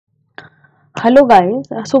Hello guys,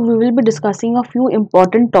 so we will be discussing a few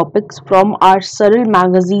important topics from our Surreal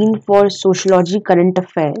magazine for Sociology current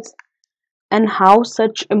affairs and how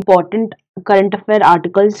such important current affair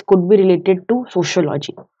articles could be related to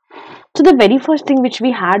sociology. So the very first thing which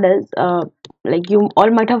we had is like you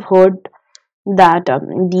all might have heard that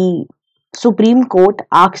the Supreme Court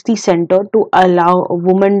asked the center to allow a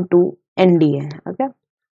woman to NDA. Okay,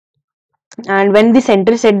 and when the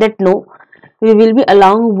center said that no, we will be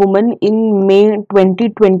allowing women in May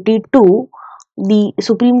 2022, the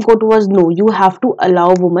Supreme Court was no, you have to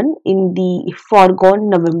allow women in the foregone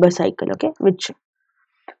November cycle. Okay, which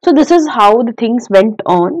so this is how the things went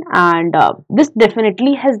on, and this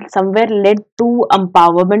definitely has somewhere led to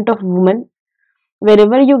empowerment of women.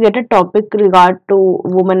 Wherever you get a topic regard to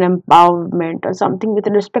women empowerment or something with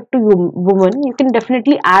respect to women, you can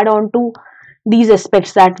definitely add on to these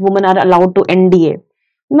aspects that women are allowed to NDA.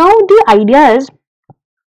 Now the idea is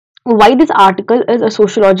why this article is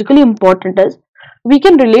sociologically important is we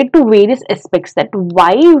can relate to various aspects that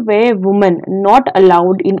why were women not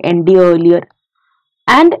allowed in NDA earlier,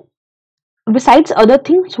 and besides other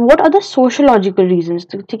things, what are the sociological reasons?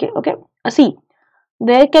 Okay, okay. See,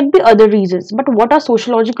 there can be other reasons, but what are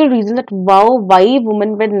sociological reasons that why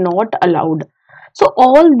women were not allowed? So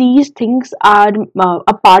all these things are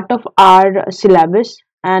a part of our syllabus,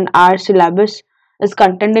 and our syllabus is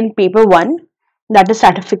contained in paper 1, that is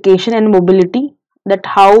stratification and mobility, that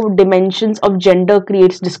how dimensions of gender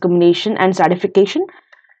creates discrimination and stratification.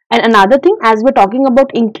 And another thing, as we're talking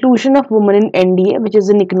about inclusion of women in NDA, which is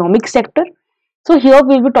in economic sector, so here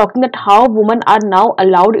we'll be talking that how women are now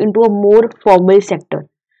allowed into a more formal sector.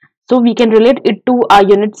 So we can relate it to our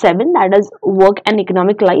unit 7, that is work and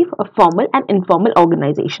economic life of formal and informal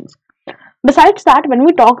organizations. Besides that, when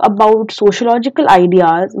we talk about sociological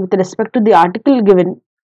ideas with respect to the article given,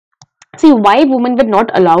 see why women were not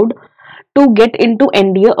allowed to get into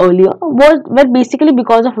NDA earlier was were basically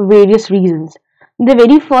because of various reasons. The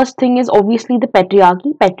very first thing is obviously the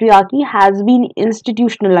patriarchy. Patriarchy has been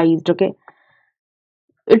institutionalized, okay?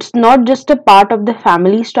 It's not just a part of the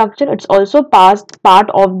family structure, it's also part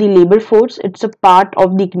of the labor force, it's a part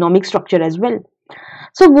of the economic structure as well.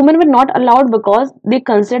 So women were not allowed because they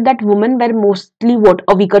considered that women were mostly what,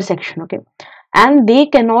 a weaker section, okay, and they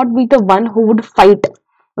cannot be the one who would fight,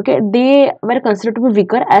 okay, they were considered to be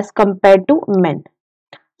weaker as compared to men.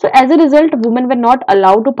 So as a result, women were not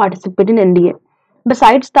allowed to participate in NDA.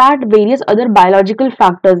 Besides that, various other biological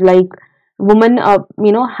factors like women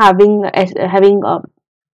having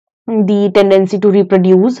the tendency to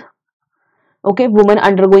reproduce, okay, women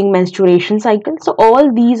undergoing menstruation cycle, so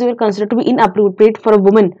all these were considered to be inappropriate for a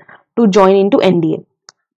woman to join into NDA.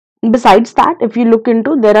 Besides that, if you look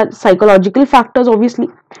into, there are psychological factors. Obviously,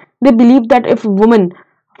 they believe that if woman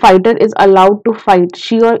fighter is allowed to fight,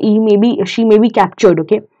 she may be captured,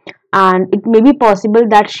 okay, and it may be possible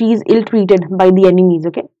that she is ill treated by the enemies,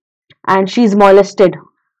 okay, and she is molested.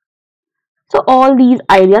 So all these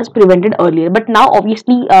ideas prevented earlier, but now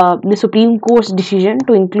obviously the Supreme Court's decision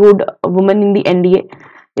to include women in the NDA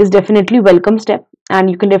is definitely a welcome step,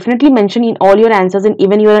 and you can definitely mention in all your answers and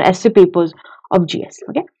even your essay papers of GS.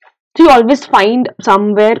 Okay, so you always find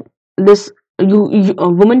somewhere this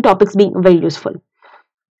women topics being very useful.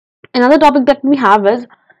 Another topic that we have is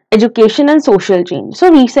education and social change.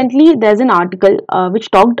 So recently there's an article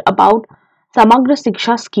which talked about Samagra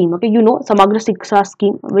Shiksha scheme. Okay, you know Samagra Shiksha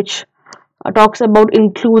scheme, which talks about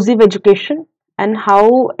inclusive education and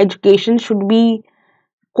how education should be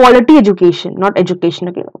quality education, not education,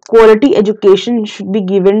 okay, quality education should be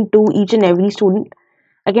given to each and every student,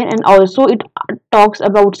 again, and also it talks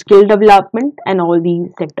about skill development and all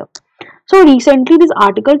these sector. So recently this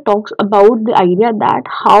article talks about the idea that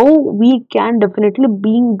how we can definitely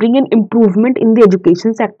bring an improvement in the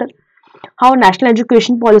education sector, how national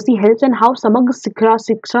education policy helps, and how Samagra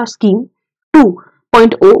Shiksha scheme 2.0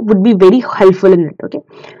 would be very helpful in it. Okay,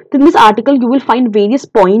 so in this article you will find various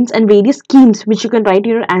points and various schemes which you can write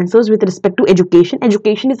your answers with respect to education.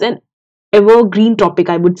 Education is an evergreen topic,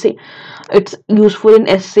 I would say. It's useful in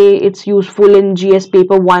essay, it's useful in GS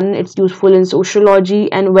paper 1, it's useful in sociology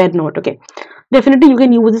and where not. Okay, definitely you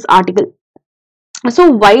can use this article.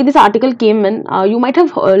 So why this article came in, you might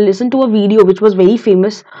have listened to a video which was very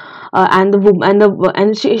famous, and the woman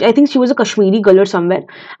and she, I think she was a Kashmiri girl or somewhere,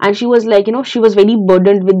 and she was like, she was very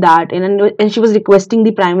burdened with that, and she was requesting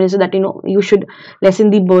the prime minister that you should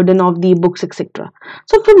lessen the burden of the books, etc.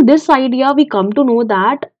 So from this idea we come to know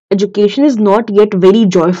that education is not yet very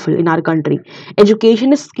joyful in our country.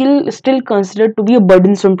 Education is still considered to be a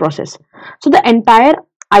burdensome process. So the entire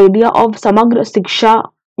idea of Samagra Shiksha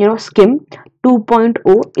scheme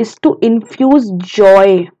 2.0 is to infuse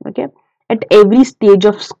joy, okay, at every stage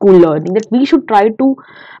of school learning, that we should try to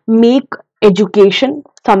make education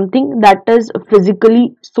something that is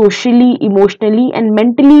physically, socially, emotionally, and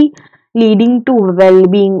mentally leading to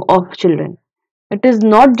well-being of children. It is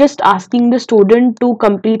not just asking the student to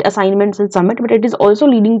complete assignments and submit, but it is also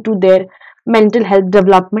leading to their mental health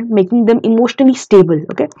development, making them emotionally stable.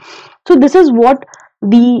 Okay, so this is what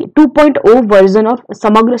the 2.0 version of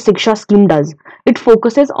Samagra Shiksha scheme does. It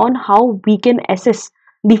focuses on how we can assess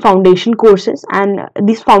the foundation courses, and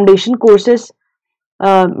these foundation courses,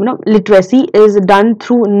 literacy is done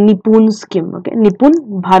through Nipun scheme. Okay, Nipun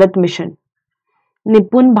Bharat Mission.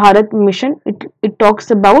 It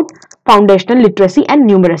talks about foundational literacy and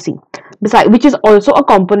numeracy, which is also a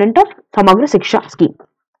component of Samagra Shiksha scheme.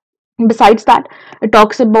 Besides that, it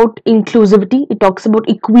talks about inclusivity, it talks about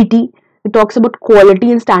equity, it talks about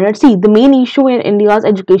quality and standard. See, the main issue in India's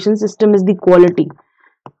education system is the quality.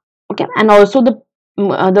 Okay, and also the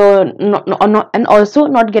not, and also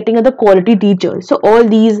not getting the quality teachers. So all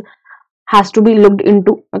these has to be looked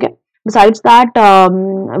into. Okay, besides that,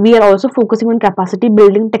 we are also focusing on capacity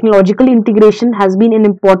building. Technological integration has been an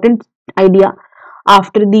important idea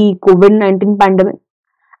after the COVID-19 pandemic,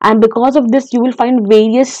 and because of this you will find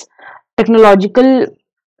various technological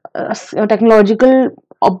technological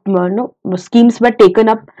no, schemes were taken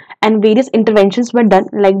up, and various interventions were done,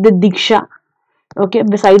 like the Diksha. Okay,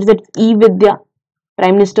 besides that, e-vidya,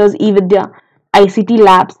 prime minister's e-vidya, ICT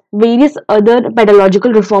labs, various other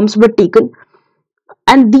pedagogical reforms were taken,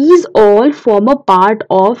 and these all form a part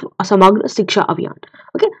of Samagra Shiksha Abhiyan.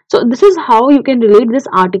 Okay, so this is how you can relate this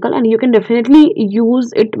article, and you can definitely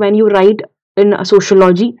use it when you write in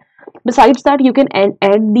sociology. Besides that, you can add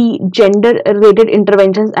the gender related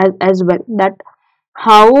interventions as well, that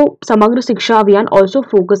how Samagra Shiksha Abhiyan also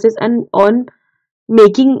focuses and on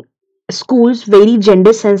making schools very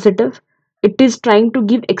gender sensitive. It is trying to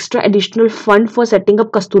give extra additional fund for setting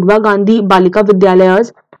up Kasturba Gandhi Balika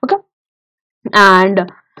Vidyalayas. Okay,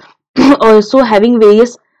 and also having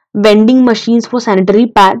various vending machines for sanitary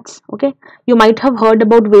pads. Okay, you might have heard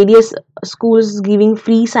about various schools giving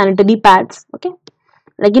free sanitary pads. Okay,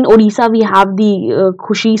 like in Odisha we have the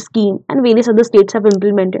Khushi scheme, and various other states have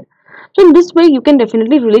implemented. So in this way you can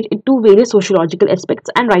definitely relate it to various sociological aspects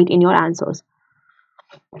and write in your answers.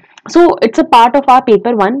 So it's a part of our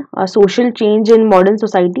paper 1, social change in modern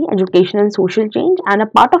society, education and social change, and a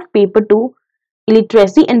part of paper 2,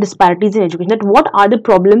 illiteracy and disparities in education. That what are the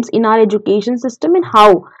problems in our education system, and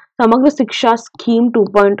how Samagra Shiksha scheme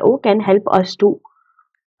 2.0 can help us to,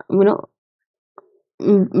 you know,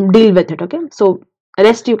 deal with it. Okay, so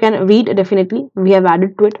rest you can read, definitely we have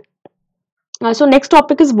added to it. So next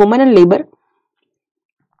topic is women and labor.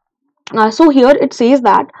 So here it says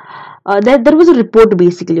that there was a report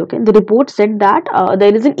basically. Okay, the report said that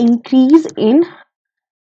there is an increase in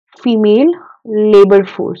female labor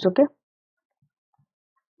force. Okay,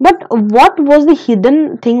 but what was the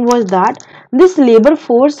hidden thing was that this labor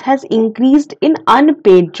force has increased in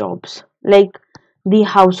unpaid jobs, like the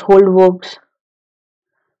household works.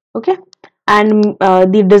 Okay, and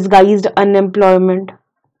the disguised unemployment,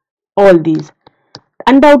 all these.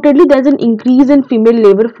 Undoubtedly, there is an increase in female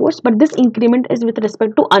labor force, but this increment is with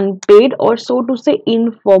respect to unpaid, or so to say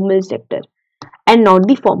informal sector, and not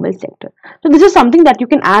the formal sector. So this is something that you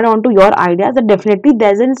can add on to your ideas, that definitely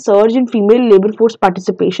there is a surge in female labor force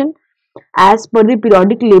participation as per the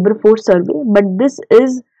periodic labor force survey, but this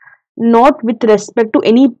is not with respect to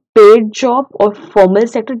any paid job or formal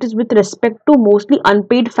sector. It is with respect to mostly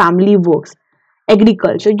unpaid family works,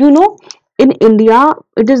 agriculture. In India,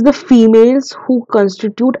 it is the females who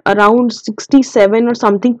constitute around 67 or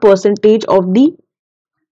something percentage of the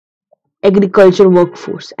agriculture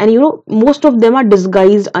workforce, and most of them are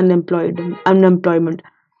disguised unemployment.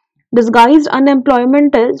 Disguised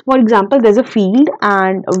unemployment is, for example, there's a field,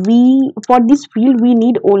 and we for this field we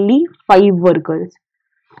need only 5 workers,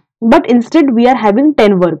 but instead we are having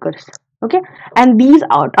 10 workers. Okay, and these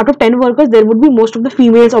out of 10 workers, there would be most of the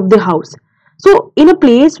females of the house. So in a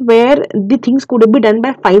place where the things could be done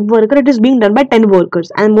by 5 workers, it is being done by 10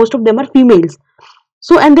 workers, and most of them are females.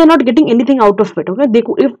 So, and they're not getting anything out of it. Okay, they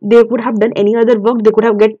could, if they could have done any other work, they could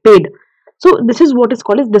have get paid. So this is what is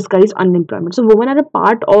called as disguised unemployment. So women are a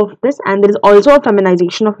part of this, and there is also a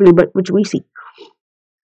feminization of labor which we see.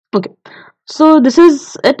 Okay, so this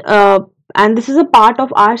is it, and this is a part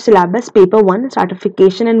of our syllabus, paper 1,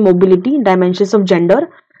 stratification and mobility, dimensions of gender,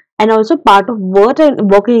 and also part of work and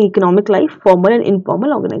economic life, formal and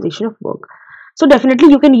informal organization of work. So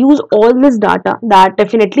definitely you can use all this data, that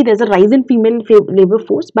definitely there's a rise in female labor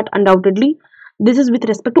force, but undoubtedly this is with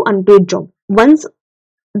respect to unpaid job. Once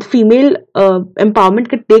the female empowerment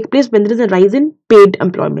can take place when there is a rise in paid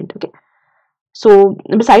employment. Okay, So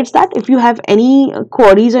besides that, if you have any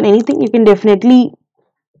queries or anything, you can definitely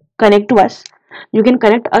connect to us. You can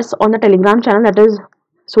connect us on the Telegram channel, that is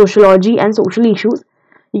Sociology and Social Issues.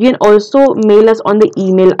 You can also mail us on the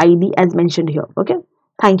email ID as mentioned here. Okay,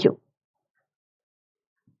 thank you.